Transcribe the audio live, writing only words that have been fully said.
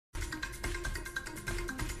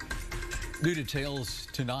New details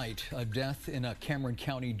tonight, a death in a Cameron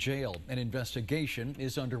County jail. An investigation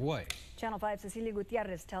is underway. Channel 5's Cecilia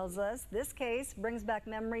Gutierrez tells us this case brings back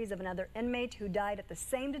memories of another inmate who died at the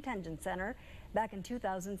same detention center back in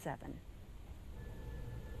 2007.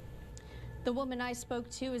 The woman I spoke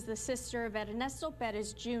to is the sister of Ernesto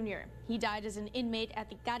Perez Jr. He died as an inmate at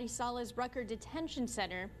the Carizales Rucker Detention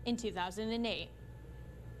Center in 2008.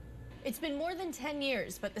 It's been more than 10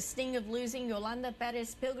 years, but the sting of losing Yolanda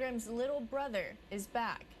Perez Pilgrim's little brother is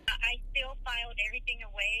back. I still filed everything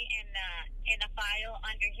away in a file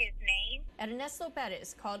under his name. Ernesto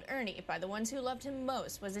Perez, called Ernie by the ones who loved him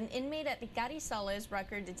most, was an inmate at the Carizales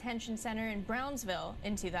Rucker Detention Center in Brownsville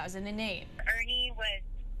in 2008. Ernie was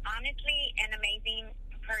honestly an amazing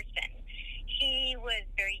person. He was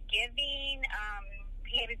very giving.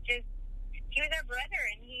 He was our brother,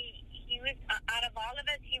 and he was, out of all of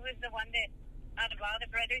us, he was the one that, out of all the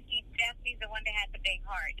brothers, he's definitely the one that had the big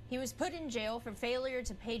heart. He was put in jail for failure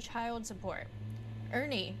to pay child support.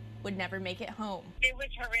 Ernie would never make it home. It was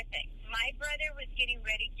horrific. My brother was getting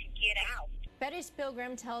ready to get out. Perez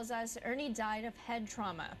Pilgrim tells us Ernie died of head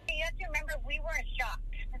trauma. You have to remember, we were in shock.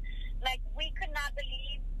 Like, we could not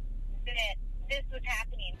believe that this was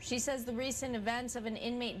happening. She says the recent events of an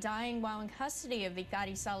inmate dying while in custody of the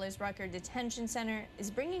Carizales Rucker Detention Center is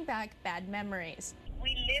bringing back bad memories.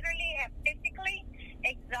 We literally have physically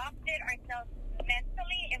exhausted ourselves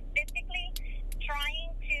mentally and physically trying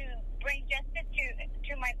to bring justice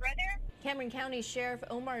to my brother. Cameron County Sheriff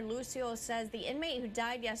Omar Lucio says the inmate who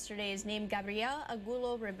died yesterday is named Gabriel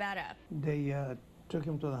Agulo Rivera. They took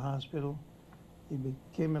him to the hospital. He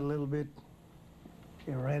became a little bit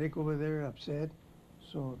erratic over there, upset,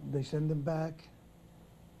 so they sent him back.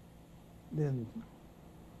 Then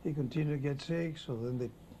he continued to get sick, so then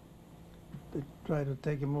they tried to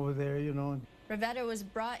take him over there, you know. Rivera was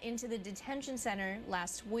brought into the detention center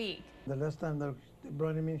last week. The last time they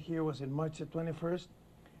brought him in here was in March 21st,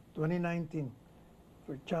 2019,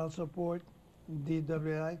 for child support,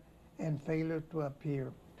 DWI, and failure to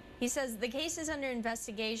appear. He says the case is under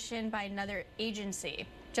investigation by another agency.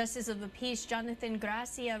 Justice of the Peace Jonathan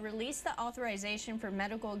Gracia released the authorization for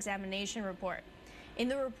medical examination report. In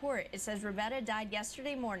the report, it says Rivera died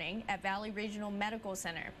yesterday morning at Valley Regional Medical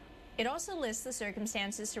Center. It also lists the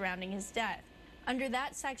circumstances surrounding his death. Under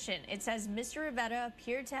that section, it says Mr. Rivera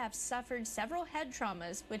appeared to have suffered several head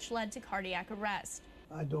traumas, which led to cardiac arrest.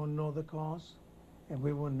 I don't know the cause, and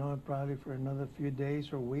we won't know it probably for another few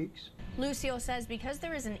days or weeks. Lucio says because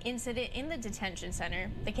there is an incident in the detention center,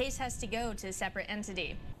 the case has to go to a separate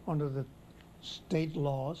entity. Under the state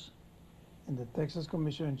laws and the Texas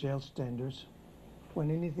Commission on Jail Standards,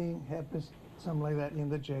 when anything happens, something like that in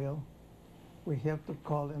the jail, we have to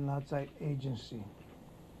call an outside agency.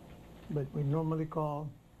 But we normally call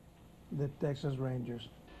the Texas Rangers.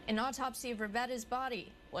 An autopsy of Rivera's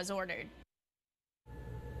body was ordered.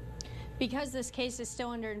 Because this case is still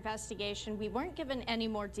under investigation, we weren't given any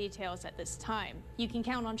more details at this time. You can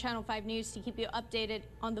count on Channel 5 News to keep you updated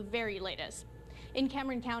on the very latest. In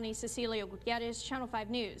Cameron County, Cecilia Gutierrez, Channel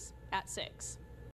 5 News at 6.